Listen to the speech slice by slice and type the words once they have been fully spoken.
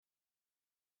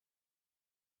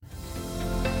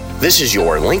This is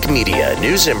your Link Media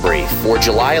News and Brief for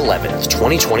July 11th,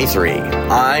 2023.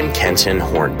 I'm Kenton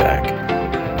Hornbeck.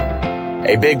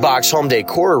 A big box home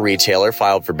decor retailer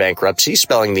filed for bankruptcy,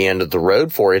 spelling the end of the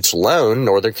road for its lone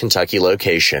Northern Kentucky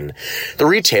location. The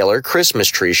retailer, Christmas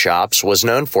Tree Shops, was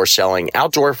known for selling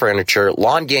outdoor furniture,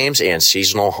 lawn games, and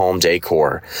seasonal home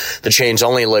decor. The chain's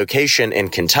only location in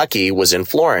Kentucky was in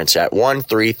Florence at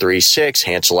 1336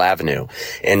 Hansel Avenue.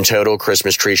 In total,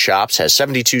 Christmas Tree Shops has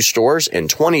 72 stores in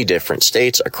 20 different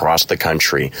states across the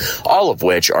country, all of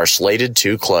which are slated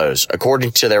to close.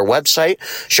 According to their website,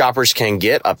 shoppers can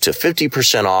get up to 50%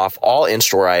 off all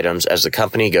in-store items as the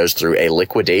company goes through a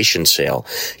liquidation sale.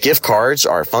 Gift cards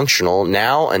are functional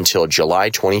now until July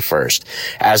 21st.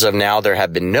 As of now, there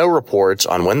have been no reports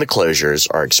on when the closures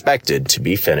are expected to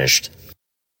be finished.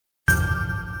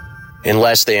 In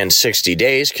less than 60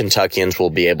 days, Kentuckians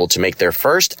will be able to make their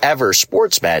first ever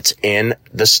sports bets in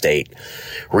the state.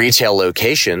 Retail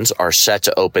locations are set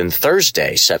to open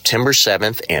Thursday, September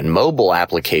 7th, and mobile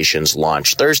applications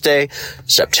launch Thursday,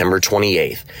 September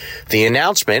 28th. The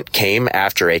announcement came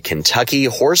after a Kentucky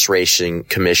Horse Racing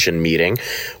Commission meeting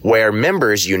where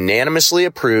members unanimously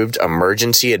approved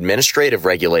emergency administrative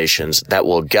regulations that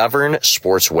will govern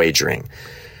sports wagering.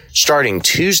 Starting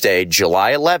Tuesday,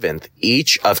 July 11th,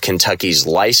 each of Kentucky's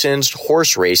licensed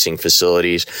horse racing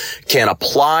facilities can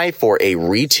apply for a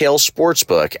retail sports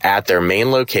book at their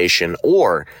main location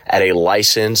or at a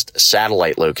licensed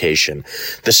satellite location.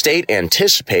 The state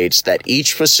anticipates that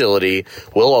each facility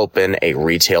will open a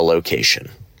retail location.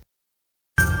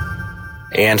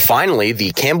 And finally,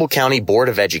 the Campbell County Board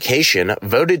of Education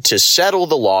voted to settle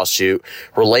the lawsuit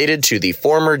related to the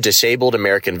former disabled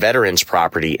American veterans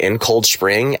property in Cold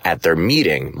Spring at their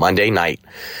meeting Monday night.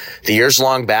 The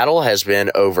years-long battle has been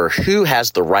over who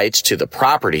has the rights to the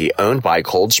property owned by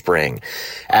Cold Spring.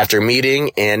 After meeting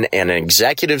in an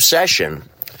executive session,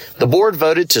 the board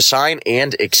voted to sign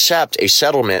and accept a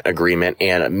settlement agreement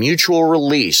and a mutual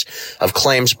release of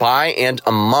claims by and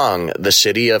among the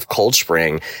city of Cold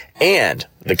Spring and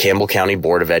the Campbell County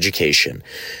Board of Education.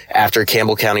 After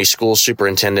Campbell County School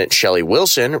Superintendent Shelley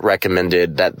Wilson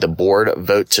recommended that the board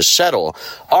vote to settle,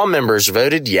 all members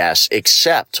voted yes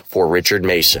except for Richard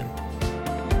Mason.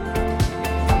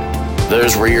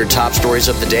 Those were your top stories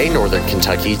of the day, Northern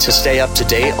Kentucky. To stay up to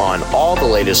date on all the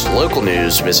latest local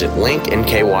news, visit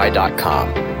linknky.com.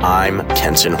 I'm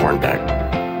Kenton Hornbeck.